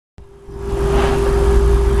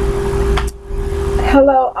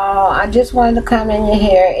Hello all, I just wanted to come in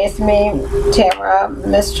here. It's me, Tamara,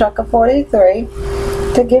 Miss Trucker 43,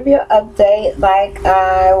 to give you an update.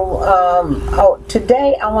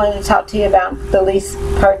 Today I wanted to talk to you about the lease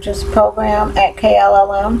purchase program at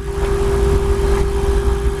KLLM.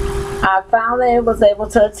 I finally was able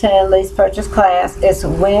to attend lease purchase class. It's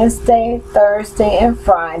Wednesday, Thursday, and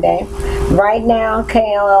Friday. Right now,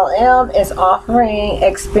 KLLM is offering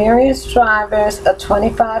experienced drivers a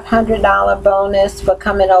 $2,500 bonus for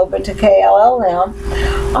coming over to KLLM.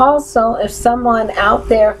 Also, if someone out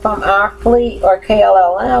there from our fleet or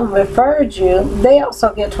KLLM referred you, they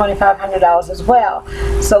also get $2,500 as well.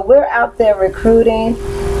 So we're out there recruiting.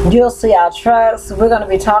 You'll see our trucks. We're going to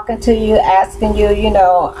be talking to you, asking you,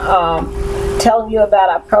 telling you about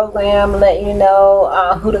our program, letting you know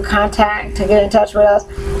who to contact to get in touch with us.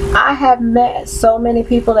 I have met so many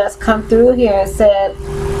people that's come through here and said,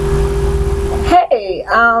 hey,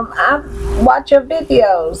 I watch your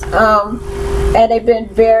videos, and they've been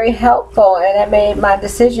very helpful, and that made my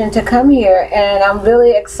decision to come here, and I'm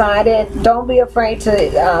really excited. Don't be afraid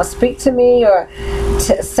to speak to me or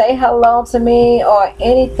to say hello to me or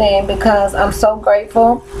anything, because I'm so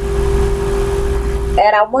grateful.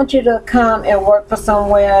 And I want you to come and work for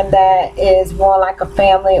somewhere that is more like a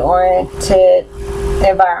family-oriented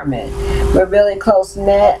environment. We're really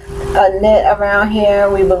close-knit around here.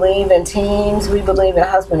 We believe in teams. We believe in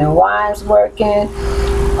husband and wives working,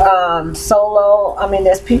 solo. I mean,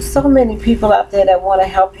 there's so many people out there that want to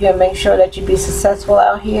help you and make sure that you be successful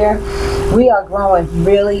out here. We are growing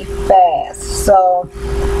really fast. So,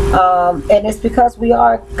 and it's because we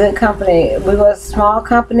are a good company. We were a small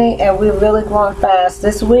company and we're really growing fast.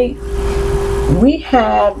 This week, we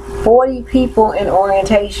had 40 people in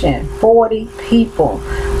orientation. 40 people.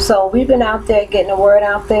 So we've been out there getting the word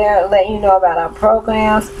out there, letting you know about our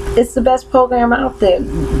programs. It's the best program out there.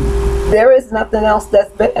 There is nothing else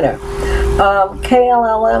that's better.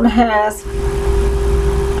 KLLM has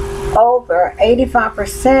over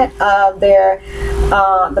 85% of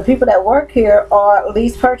the people that work here are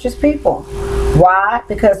lease purchase people. Why?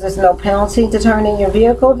 Because there's no penalty to turn in your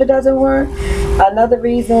vehicle if it doesn't work. Another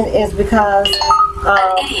reason is because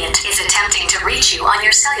an idiot is attempting to reach you on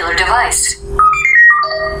your cellular device.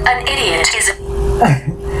 An idiot is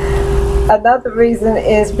another reason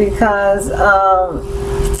is because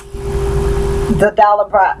the dollar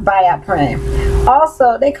buyout plan.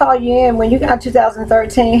 Also, they call you in when you got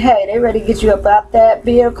 2013. Hey, they ready to get you about that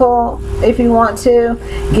vehicle if you want to,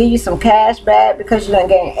 give you some cash back because you done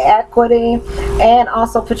gain equity, and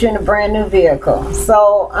also put you in a brand new vehicle.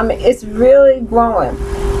 So I mean, it's really growing.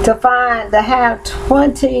 To have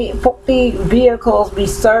 40 vehicles be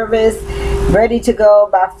serviced, ready to go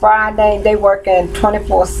by Friday. They working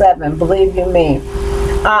 24/7. Believe you me.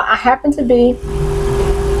 I happen to be.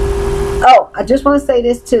 Oh, I just want to say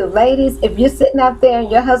this too. Ladies, if you're sitting out there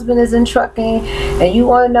and your husband is in trucking and you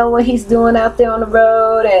want to know what he's doing out there on the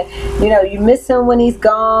road, and you miss him when he's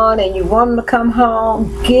gone and you want him to come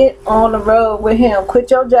home, get on the road with him.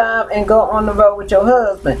 Quit your job and go on the road with your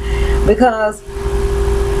husband, because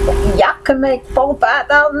y'all can make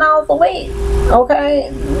 $4,000-$5,000 a week.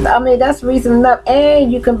 Okay, I mean, that's reason enough.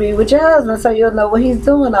 And you can be with your husband so you'll know what he's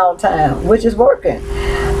doing all the time, which is working.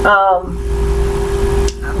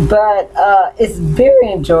 But it's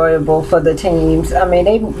very enjoyable for the teams. I mean,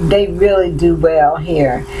 they really do well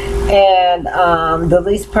here. And the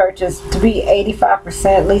lease purchase, to be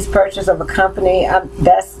 85% lease purchase of a company,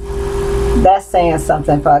 that's saying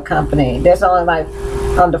something for a company. There's only like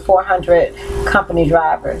under 400 company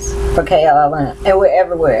drivers for KLLM, and we're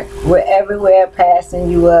everywhere. We're everywhere, passing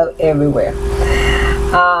you up everywhere.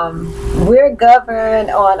 We're governed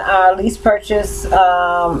on our lease purchase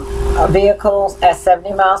vehicles at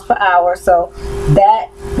 70 miles per hour. So that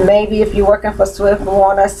maybe if you're working for Swift,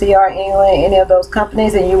 Warner, CR England, any of those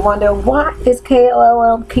companies, and you wonder why is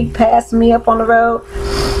KLLM keep passing me up on the road,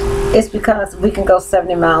 it's because we can go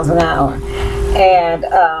 70 miles an hour, and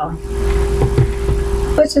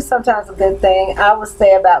which is sometimes a good thing. I would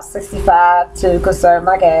stay about 65 to conserve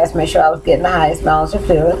my gas, make sure I was getting the highest mileage and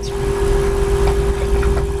fluids.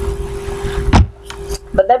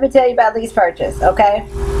 But let me tell you about lease purchase, okay?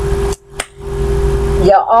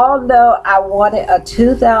 Y'all all know I wanted a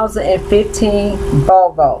 2015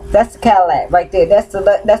 Volvo. That's the Cadillac right there. That's the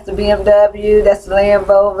BMW. That's the Land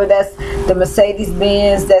Rover. That's the Mercedes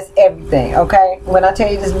Benz. That's everything, okay? When I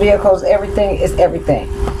tell you this vehicle is everything, it's everything.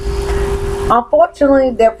 Unfortunately,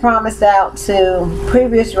 they're promised out to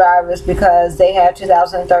previous drivers because they have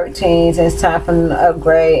 2013s and it's time for them to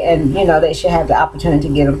upgrade, and they should have the opportunity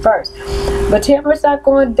to get them first. But Tamara's not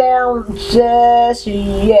going down just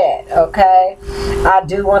yet, okay? I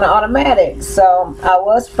do want an automatic. So I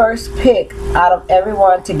was first picked out of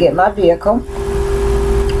everyone to get my vehicle,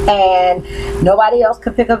 and nobody else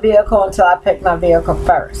could pick a vehicle until I picked my vehicle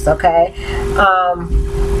first. Okay.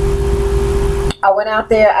 I went out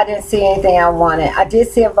there, I didn't see anything I wanted. I did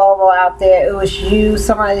see a Volvo out there. It was used,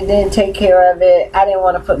 somebody didn't take care of it. I didn't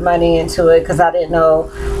want to put money into it because I didn't know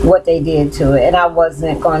what they did to it, and I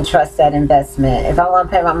wasn't going to trust that investment. If I want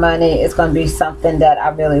to pay my money, it's going to be something that I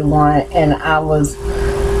really want, and I was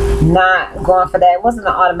not going for that. It wasn't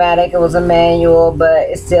an automatic, it was a manual, but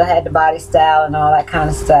it still had the body style and all that kind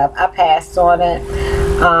of stuff. I passed on it,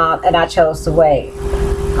 and I chose to wait.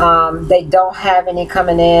 They don't have any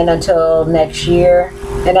coming in until next year,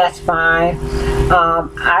 and that's fine.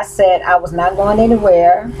 I said I was not going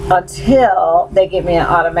anywhere until they give me an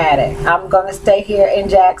automatic. I'm going to stay here in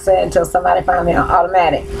Jackson until somebody finds me an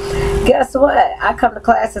automatic. Guess what? I come to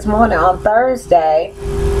class this morning on Thursday.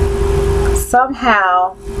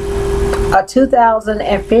 Somehow a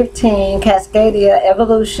 2015 Cascadia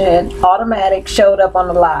Evolution automatic showed up on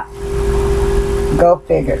the lot. Go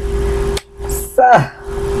figure. So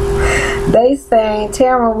they saying,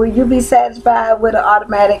 Tamara, will you be satisfied with an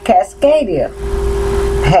automatic Cascadia?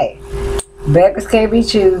 Hey, beggars can't be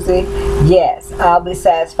choosy. Yes, I'll be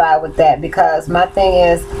satisfied with that, because my thing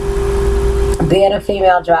is, being a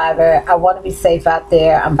female driver, I want to be safe out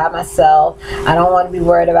there. I'm by myself. I don't want to be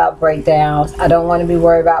worried about breakdowns. I don't want to be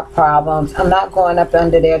worried about problems. I'm not going up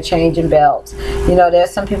under there changing belts. You know,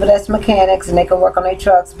 there's some people that's mechanics and they can work on their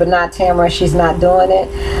trucks, but not Tamara. She's not doing it.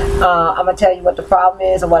 I'm going to tell you what the problem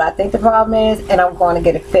is and what I think the problem is, and I'm going to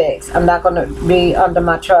get it fixed. I'm not going to be under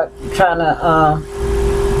my truck trying to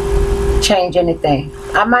change anything.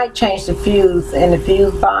 I might change the fuse in the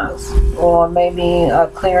fuse box, or maybe a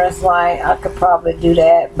clearance light. I could probably do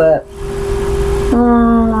that, but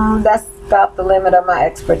that's about the limit of my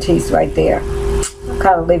expertise right there. I'll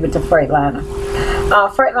kind of leave it to Freightliner.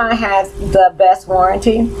 Freightliner has the best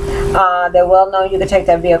warranty. They're well known. You can take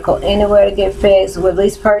that vehicle anywhere to get fixed. With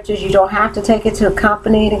lease purchase, you don't have to take it to a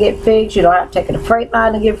company to get fixed. You don't have to take it to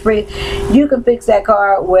Freightliner to get fixed. You can fix that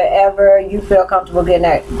car wherever you feel comfortable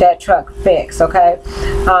getting that truck fixed. Okay.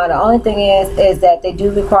 The only thing is that they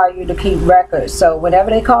do require you to keep records. So whenever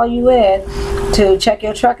they call you in to check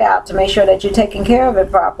your truck out to make sure that you're taking care of it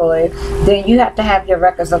properly, then you have to have your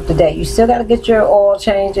records up to date. You still got to get your oil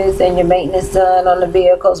changes and your maintenance done on the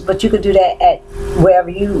vehicles, but you could do that at wherever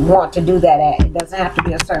you want to do that at. It doesn't have to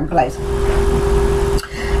be a certain place.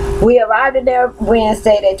 We arrived in there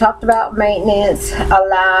Wednesday. They talked about maintenance a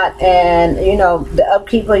lot, and you know, the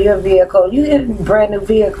upkeep of your vehicle. You get a brand new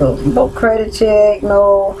vehicle, no credit check,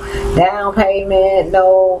 no down payment,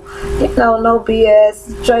 no, you know, no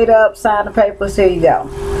BS. Straight up, sign the papers. Here you go.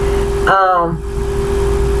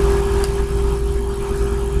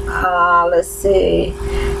 Let's see.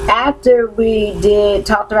 After we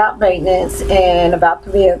talked about maintenance and about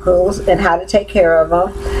the vehicles and how to take care of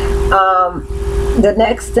them, the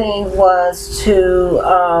next thing was to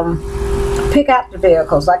pick out the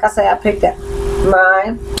vehicles. Like I said, I picked up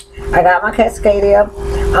mine. I got my Cascadia.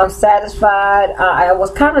 I'm satisfied. I was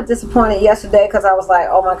kind of disappointed yesterday because I was like,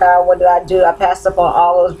 oh my God, what did I do? I passed up on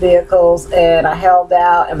all those vehicles and I held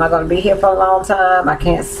out. Am I going to be here for a long time? I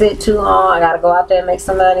can't sit too long. I got to go out there and make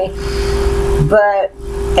some money. But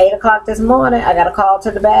 8 o'clock this morning, I got a call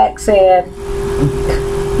to the back saying,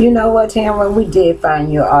 you know what, Tamara, we did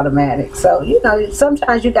find your automatic. So, you know,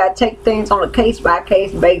 sometimes you got to take things on a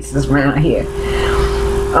case-by-case basis around here.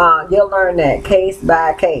 You'll learn that case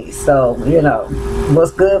by case. So, you know,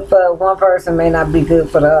 what's good for one person may not be good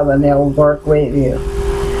for the other, and they'll work with you.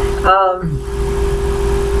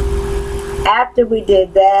 After we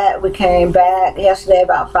did that, we came back yesterday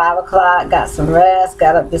about 5 o'clock, got some rest,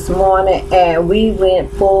 got up this morning, and we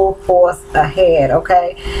went full force ahead.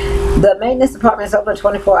 Okay, the maintenance department is open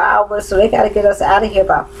 24 hours, so they got to get us out of here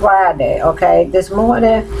by Friday. Okay, this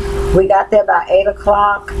morning we got there about 8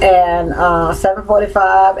 o'clock and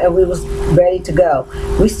 7:45, and we was ready to go.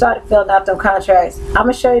 We started filling out them contracts. I'm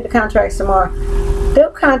gonna show you the contracts tomorrow.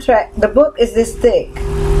 The book is this thick.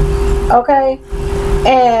 Okay,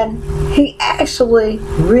 and he actually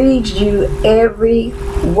reads you every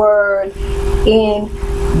word in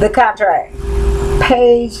the contract,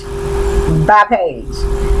 page by page.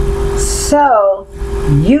 So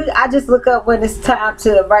I just look up when it's time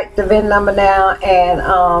to write the VIN number down and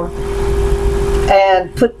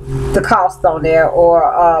put the cost on there,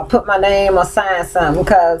 or put my name or sign something,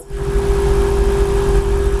 because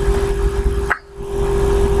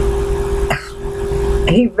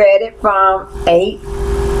he read it from 8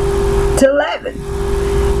 to 11.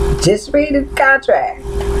 Just read the contract.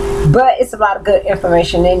 But it's a lot of good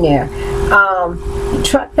information in there.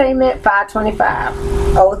 Truck payment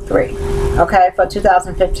 $525.03. Okay, for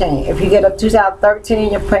 2015. If you get a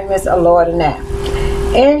 2013, your payments are lower than that.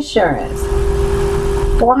 Insurance,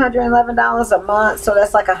 $411 a month, so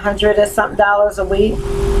that's like $100 and something a week.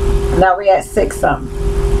 Now we at $6 something.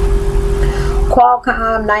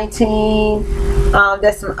 Qualcomm, 19.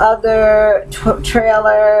 There's some other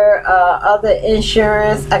trailer, other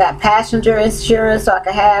insurance. I got passenger insurance, so I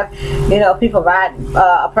can have, you know, people ride,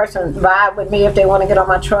 a person ride with me if they want to get on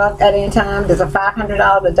my truck at any time. There's a $500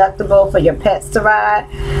 deductible for your pets to ride.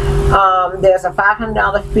 There's a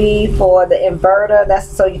 $500 fee for the inverter. That's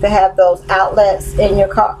so you can have those outlets in your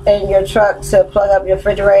car, in your truck, to plug up your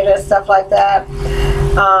refrigerator and stuff like that.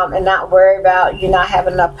 And not worry about you not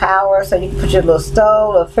having enough power, so you can put your little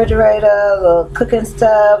stove, little refrigerator, little cooking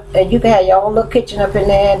stuff, and you can have your own little kitchen up in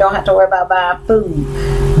there and don't have to worry about buying food.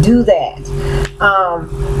 Do that.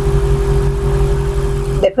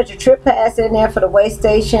 They put your trip pass in there for the way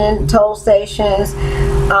station, toll stations.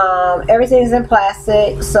 Everything's in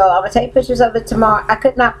plastic, so I'm gonna take pictures of it tomorrow. I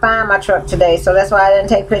could not find my truck today, so that's why I didn't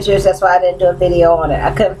take pictures. That's why I didn't do a video on it.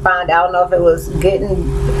 I couldn't find it. I don't know if it was getting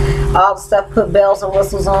all the stuff put bells and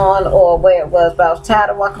whistles on or where it was, but I was tired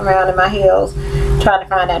of walking around in my heels trying to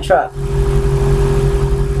find that truck.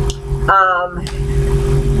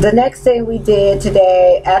 The next thing we did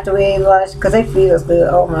today after we ate lunch, because they feed us good,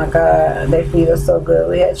 oh my god, they feed us so good.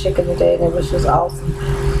 We had chicken today and it was just awesome.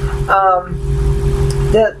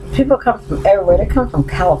 The people come from everywhere. They come from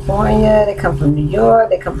California, they come from New York,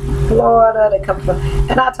 they come from Florida, they come from,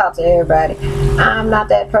 and I talk to everybody. I'm not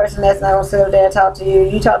that person that's not going to sit up there and talk to you.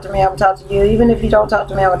 You talk to me, I'm going to talk to you. Even if you don't talk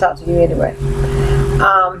to me, I'm going to talk to you anyway.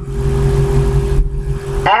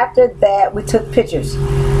 After that, we took pictures.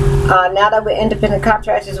 Now that we're independent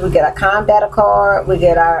contractors, we get our Comdata card, we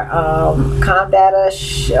get our Comdata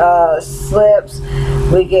slips,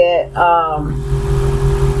 we get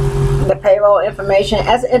the payroll information.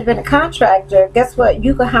 As an independent contractor, guess what?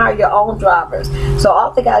 You can hire your own drivers. So all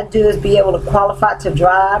they got to do is be able to qualify to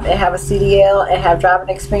drive and have a CDL and have driving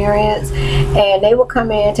experience. And they will come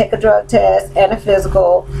in, take a drug test and a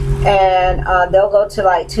physical, and they'll go to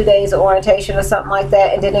like 2 days of orientation or something like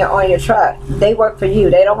that, and then they're on your truck. They work for you.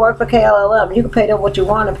 They don't work for KLLM. You can pay them what you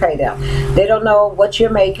want to pay them. They don't know what you're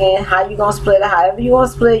making, how you're going to split it. However you want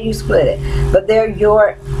to split it, you split it. But they're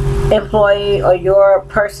your employee or your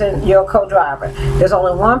person, your co-driver. There's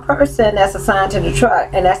only one person that's assigned to the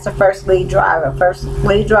truck, and that's the first lead driver. First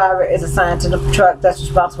lead driver is assigned to the truck that's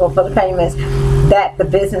responsible for the payments that the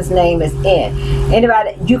business name is in.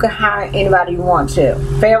 Anybody, you can hire anybody you want to.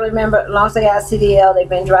 Family member, as long as they got a CDL, they've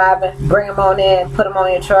been driving, bring them on in, put them on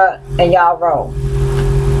your truck, and y'all roll.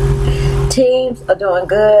 Teams are doing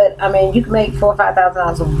good. I mean, you can make $4,000 or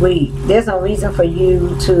 $5,000 a week. There's no reason for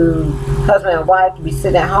you to, husband and wife, to be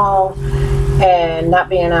sitting at home and not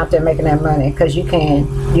being out there making that money, because you can.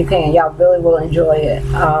 Y'all really will enjoy it.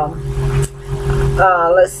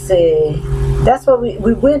 Let's see. That's what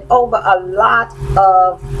we went over a lot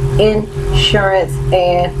of insurance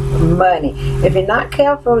and money. If you're not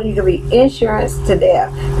careful, you can be insurance to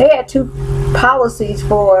death. They had 2 policies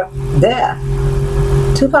for death.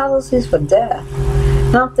 2 policies for death.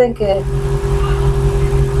 And I'm thinking,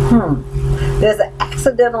 there's an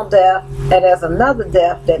accidental death and there's another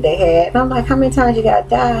death that they had. And I'm like, how many times you gotta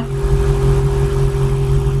die?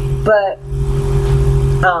 But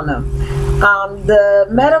I don't know. The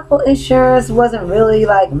medical insurance wasn't really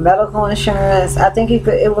like medical insurance. I think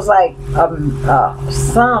it was like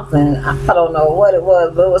something. I don't know what it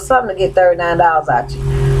was, but it was something to get $39 out you.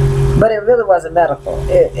 But it really wasn't medical.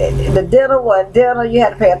 The dental was dental. You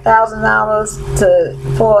had to pay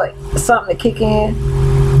 $1,000 for something to kick in.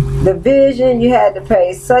 The vision, you had to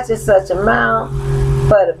pay such and such amount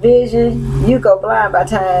for the vision. You go blind by the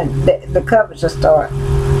time the coverage will start.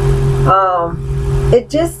 It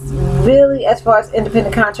just really, as far as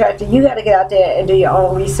independent contractor, you got to get out there and do your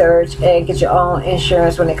own research and get your own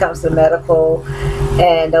insurance when it comes to medical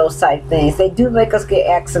and those type things. They do make us get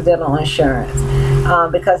accidental insurance.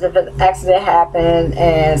 Because if an accident happens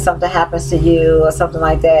and something happens to you or something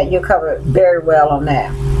like that, you're covered very well on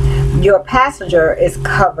that. Your passenger is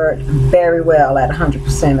covered very well at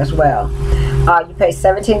 100% as well. You pay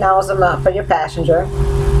 $17 a month for your passenger.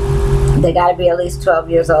 They got to be at least 12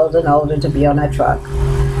 years old and older to be on that truck.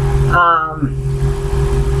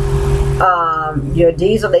 Your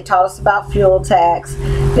diesel, they taught us about fuel tax.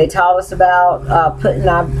 They taught us about putting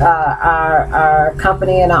our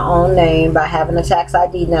company in our own name by having a tax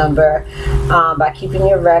ID number, by keeping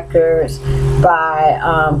your records, by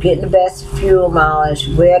getting the best fuel mileage,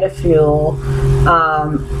 where to fuel.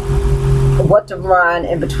 what to run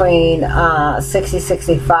in between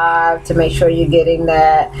 60-65 to make sure you're getting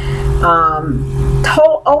that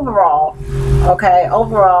total overall. Okay,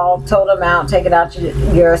 overall total amount taken out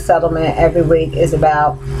your settlement every week is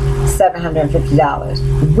about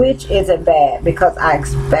 $750, which isn't bad because I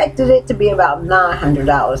expected it to be about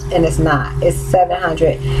 $900, and it's not. It's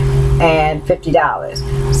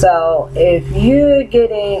 $750. So if you're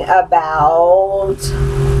getting about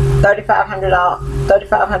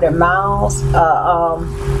 3,500 miles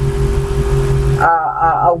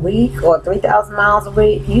a week, or 3,000 miles a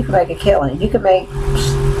week, you can make a killing. You can make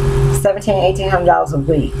 $1,800 a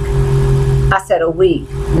week. I said a week,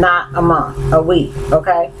 not a month. A week,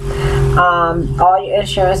 okay? All your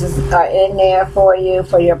insurances are in there for you,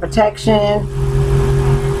 for your protection.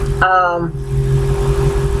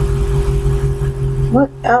 What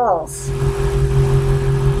else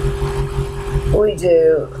we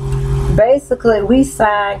do? Basically, we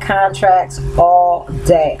sign contracts all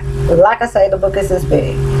day. Like I say, the book is this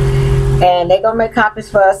big, and they're gonna make copies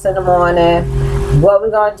for us in the morning. What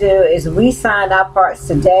we're gonna do is we sign our parts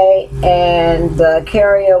today, and the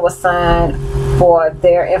carrier will sign for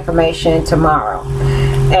their information tomorrow.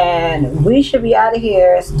 And we should be out of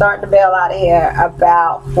here, starting to bail out of here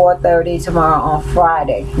about 4:30 tomorrow on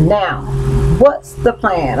Friday. Now, what's the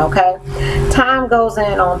plan? Okay, time goes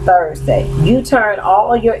in on Thursday. You turn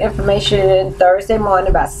all your information in Thursday morning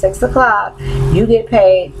about 6 o'clock. You get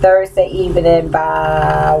paid Thursday evening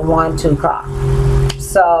by 1-2 o'clock.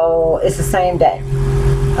 So it's the same day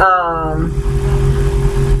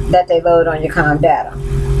that they load on your comm data.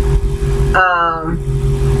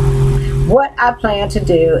 What I plan to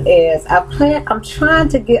do is I'm trying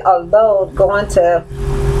to get a load going to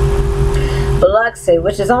Biloxi,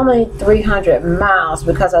 which is only 300 miles,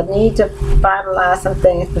 because I need to finalize some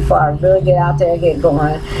things before I really get out there and get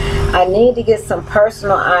going. I need to get some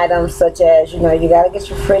personal items, such as, you know, you got to get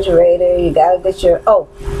your refrigerator, you got to get your,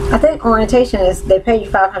 I think orientation is, they pay you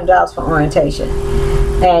 $500 for orientation,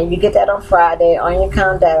 and you get that on Friday on your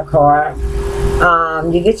comm data card.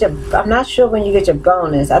 You get your, I'm not sure when you get your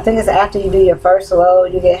bonus. I think it's after you do your first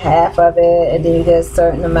load, you get half of it, and then you get a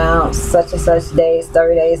certain amount, such and such days,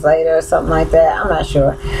 30 days later, or something like that. I'm not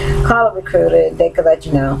sure. Call a recruiter, they could let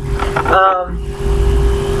you know.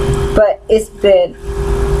 But it's been,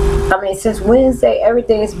 since Wednesday,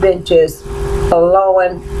 everything's been just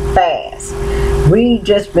flowing fast. We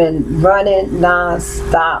just been running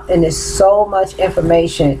non-stop, and there's so much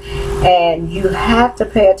information, and you have to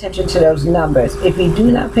pay attention to those numbers. If you do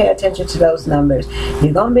not pay attention to those numbers,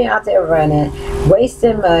 you're going to be out there running,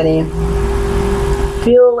 wasting money,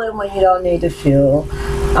 fueling when you don't need to fuel,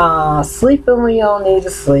 sleeping when you don't need to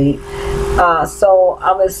sleep. So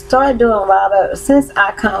I'm going to start doing a lot of, since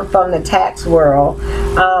I come from the tax world,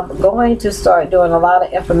 I'm going to start doing a lot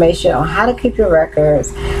of information on how to keep your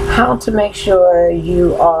records, how to make sure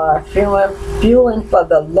you are fueling for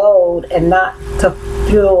the load and not to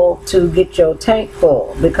fuel to get your tank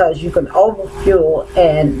full, because you can overfuel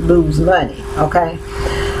and lose money. Okay.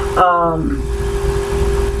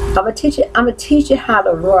 I'm gonna teach you how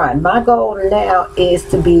to run. My goal now is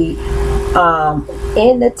to be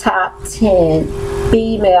in the top 10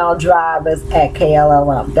 female drivers at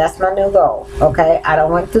KLLM. That's my new goal. Okay, I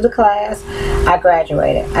don't went through the class. I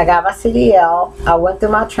graduated. I got my CDL. I went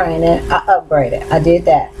through my training. I upgraded. I did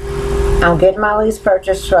that. I'm getting my lease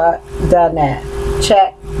purchase truck. Done that.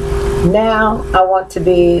 Check. Now I want to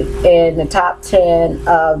be in the top 10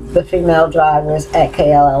 of the female drivers at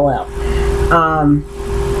KLLM.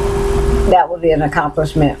 That would be an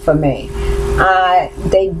accomplishment for me.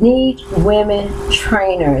 They need women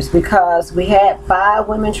trainers, because we had 5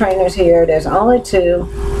 women trainers here. There's only 2,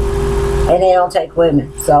 and they don't take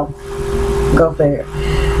women. So go figure.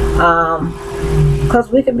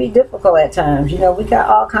 Because we can be difficult at times. You know, we got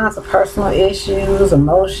all kinds of personal issues,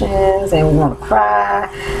 emotions, and we want to cry.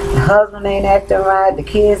 The husband ain't acting right. The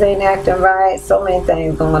kids ain't acting right. So many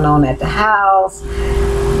things going on at the house.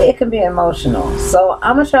 It can be emotional. So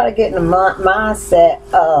I'm going to try to get in the mindset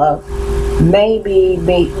of maybe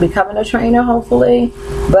becoming a trainer, hopefully.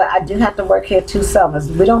 But I do have to work here 2 summers.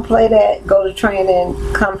 We don't play that, go to training,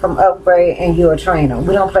 come from upgrade, and you're a trainer.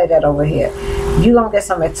 We don't play that over here. You're going to get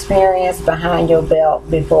some experience behind your belt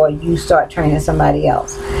before you start training somebody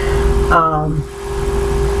else.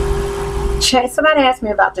 Somebody asked me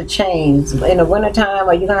about the chains. In the wintertime,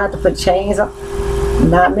 are you going to have to put chains on?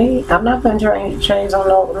 Not me. I'm not putting chains on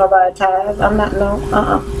nobody's ties. I'm not,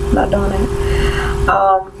 not doing that.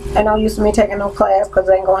 And don't use me taking no class, because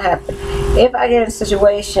it ain't going to happen. If I get in a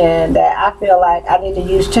situation that I feel like I need to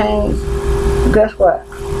use chains, guess what?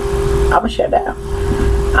 I'm going to shut down.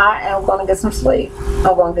 I am going to get some sleep.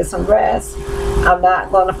 I'm going to get some rest. I'm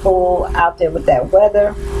not going to fool out there with that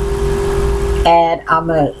weather. And I'm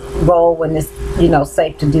going to roll when it's,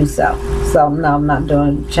 safe to do so. So, no, I'm not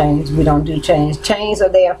doing chains. We don't do chains. Chains are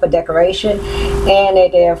there for decoration. And they're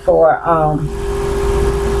there for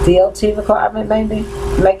DLT requirement, maybe.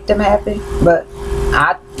 Make them happy. But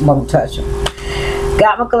I won't touch them.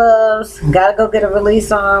 Got my gloves, gotta go get a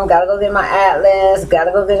release arm, gotta go get my atlas,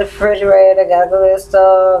 gotta go get a refrigerator, gotta go get a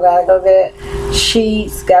stove, gotta go get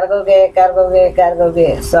sheets, gotta go get.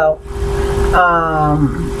 So,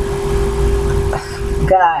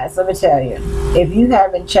 guys, let me tell you, if you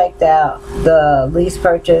haven't checked out the lease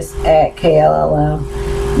purchase at KLLM,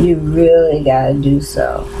 you really gotta do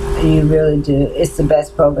so. You really do. It's the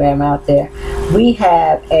best program out there. We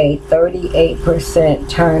have a 38%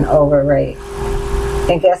 turnover rate.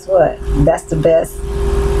 And guess what? That's the best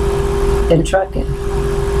in trucking.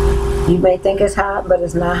 You may think it's high, but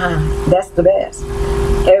it's not high. That's the best.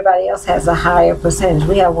 Everybody else has a higher percentage.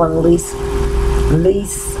 We have one lease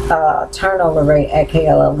turnover rate at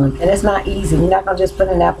KLLM. And it's not easy. You're not going to just put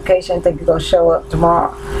in an application and think you're going to show up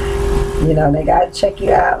tomorrow. They got to check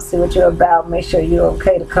you out, see what you're about, make sure you're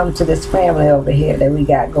okay to come to this family over here that we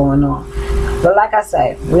got going on. But like I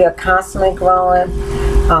say, we are constantly growing.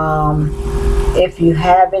 If you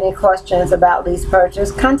have any questions about lease purchase,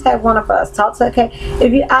 contact one of us. Talk to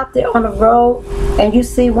if you're out there on the road and you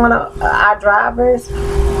see one of our drivers,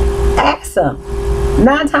 ask them.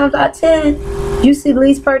 9 times out of 10, you see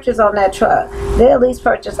lease purchase on that truck. They're a lease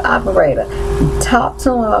purchase operator. Talk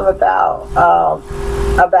to them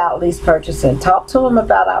about lease purchasing. Talk to them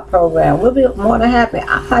about our program. We'll be more than happy.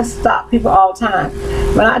 I stop people all the time.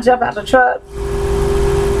 When I jump out the truck,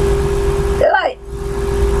 they're like,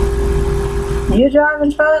 "You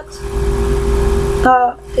driving trucks?"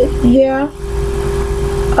 Yeah.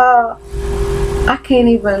 I can't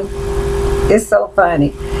even, it's so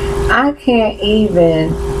funny. I can't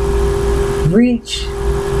even reach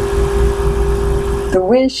the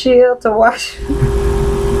windshield to wash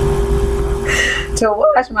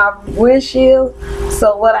my windshield.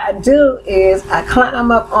 So what I do is I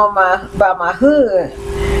climb up on by my hood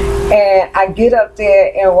and I get up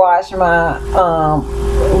there and wash my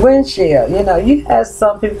windshield. You have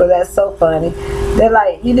some people that's so funny. They're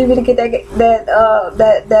like, "You need me to get that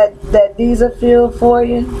diesel fuel for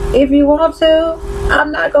you? If you want to,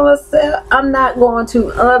 I'm not going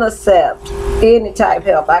to unaccept any type of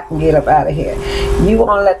help I can get up out of here. You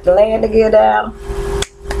want to let the lander get down?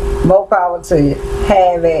 More power to you.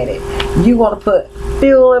 Have at it. You want to put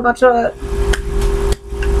fuel in my truck?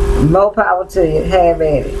 More power to you. Have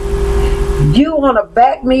at it. You want to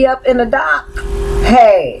back me up in the dock?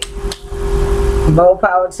 Hey, more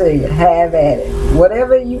power to you. Have at it.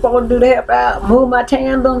 Whatever you want to do to help out, move my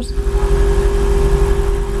tandems.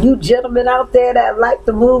 You gentlemen out there that like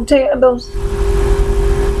to move tandems,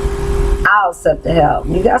 I'll accept the help.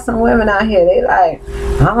 You got some women out here, they like,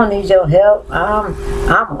 "I don't need your help. I'm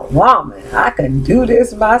a woman. I can do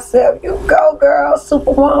this myself." You go, girl,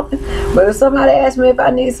 superwoman. But if somebody asks me if I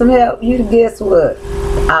need some help, you guess what?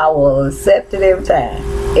 I will accept it every time.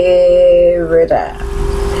 Every time.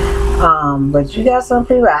 But you got some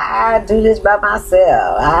people, "I do this by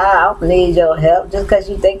myself. I don't need your help." Just because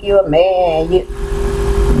you think you're a man,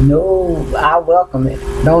 no, I welcome it.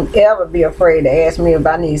 Don't ever be afraid to ask me if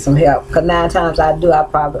I need some help. Because 9 times out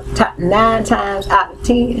of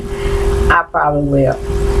 10, I probably will.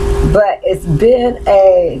 But it's been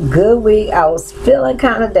a good week. I was feeling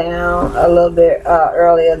kind of down a little bit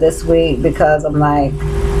earlier this week because I'm like,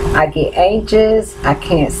 I get anxious. I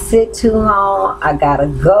can't sit too long. I gotta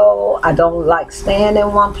go. I don't like staying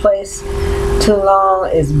in one place too long.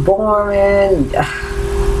 It's boring.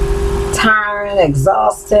 Tiring,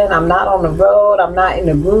 exhausting. I'm not on the road. I'm not in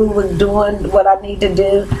the groove of doing what I need to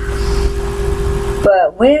do.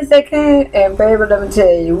 But Wednesday came, and baby, let me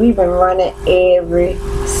tell you, we've been running ever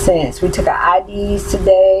since. We took our IDs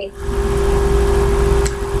today.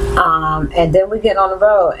 And then we get on the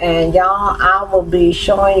road, and y'all, I will be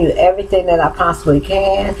showing you everything that I possibly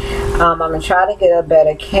can. I'm gonna try to get a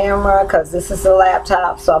better camera because this is a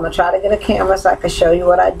laptop, so I'm gonna try to get a camera so I can show you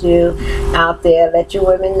what I do out there. Let you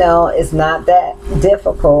women know it's not that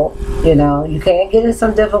difficult. You can get in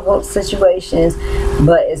some difficult situations,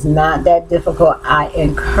 but it's not that difficult. I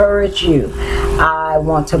encourage you. I I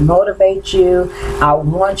want to motivate you. I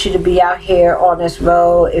want you to be out here on this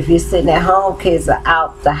road. If you're sitting at home, kids are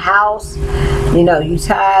out the house, you know, you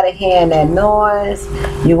tired of hearing that noise,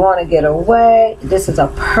 you want to get away, this is a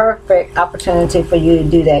perfect opportunity for you to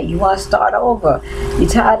do that. You want to start over. You're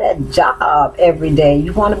tired of that job every day.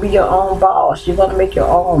 You want to be your own boss. You want to make your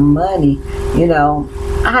own money. You know,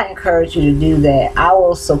 I encourage you to do that. I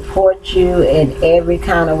will support you in every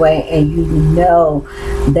kind of way, and you know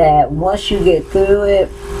that once you get through it,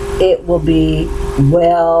 it will be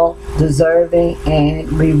well deserving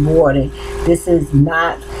and rewarding. This is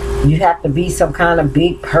not, you have to be some kind of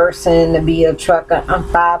big person to be a trucker. I'm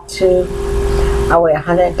 5'2", I weigh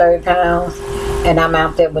 130 pounds, and I'm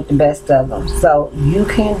out there with the best of them. So you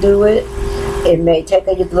can do it. It may take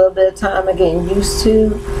a little bit of time of getting used to,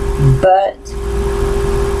 but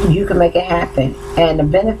you can make it happen. And the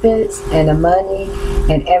benefits and the money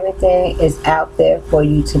and everything is out there for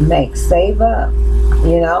you to make. Save up.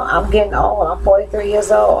 You know, I'm getting old. I'm 43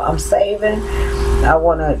 years old. I'm saving. I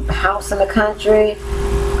want a house in the country.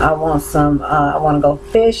 I want some, I want to go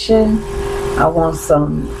fishing. I want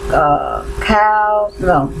some cows.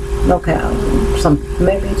 No cows.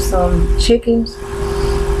 Maybe some chickens.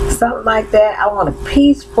 Something like that. I want a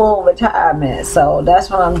peaceful retirement. So that's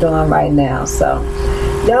what I'm doing right now. So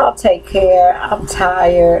y'all take care. I'm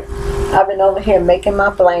tired. I've been over here making my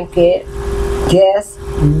blanket. Guess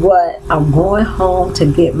what? I'm going home to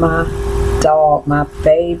get my dog, my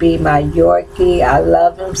baby, my Yorkie. I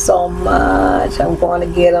love him so much. I'm going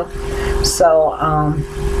to get him. So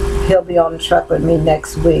he'll be on the truck with me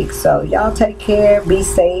next week. So y'all take care. Be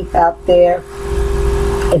safe out there.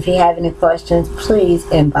 If you have any questions, please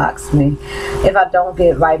inbox me. If I don't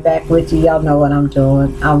get right back with you, y'all know what I'm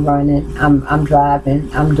doing. I'm running, I'm driving,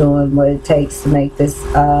 I'm doing what it takes to make this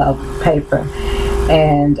paper.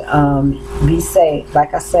 And be safe.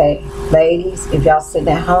 Like I say, ladies, if y'all sitting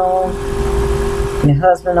at home, your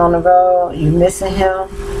husband on the road, you missing him,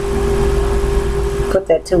 put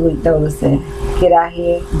that 2-week notice in. Get out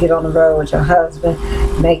here, get on the road with your husband,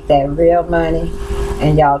 make that real money,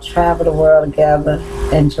 and y'all travel the world together,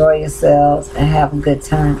 enjoy yourselves, and have a good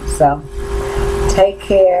time. So take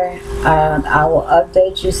care. I will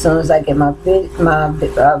update you as soon as I get my vehicle.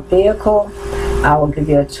 I will give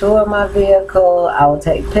you a tour of my vehicle. I will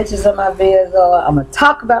take pictures of my vehicle. I'm going to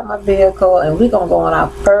talk about my vehicle, and we're going to go on our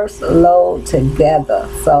first load together.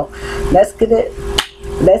 So let's get it.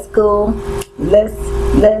 Let's go. Let's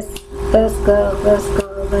go.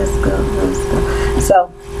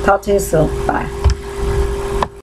 So talk to you soon. Bye.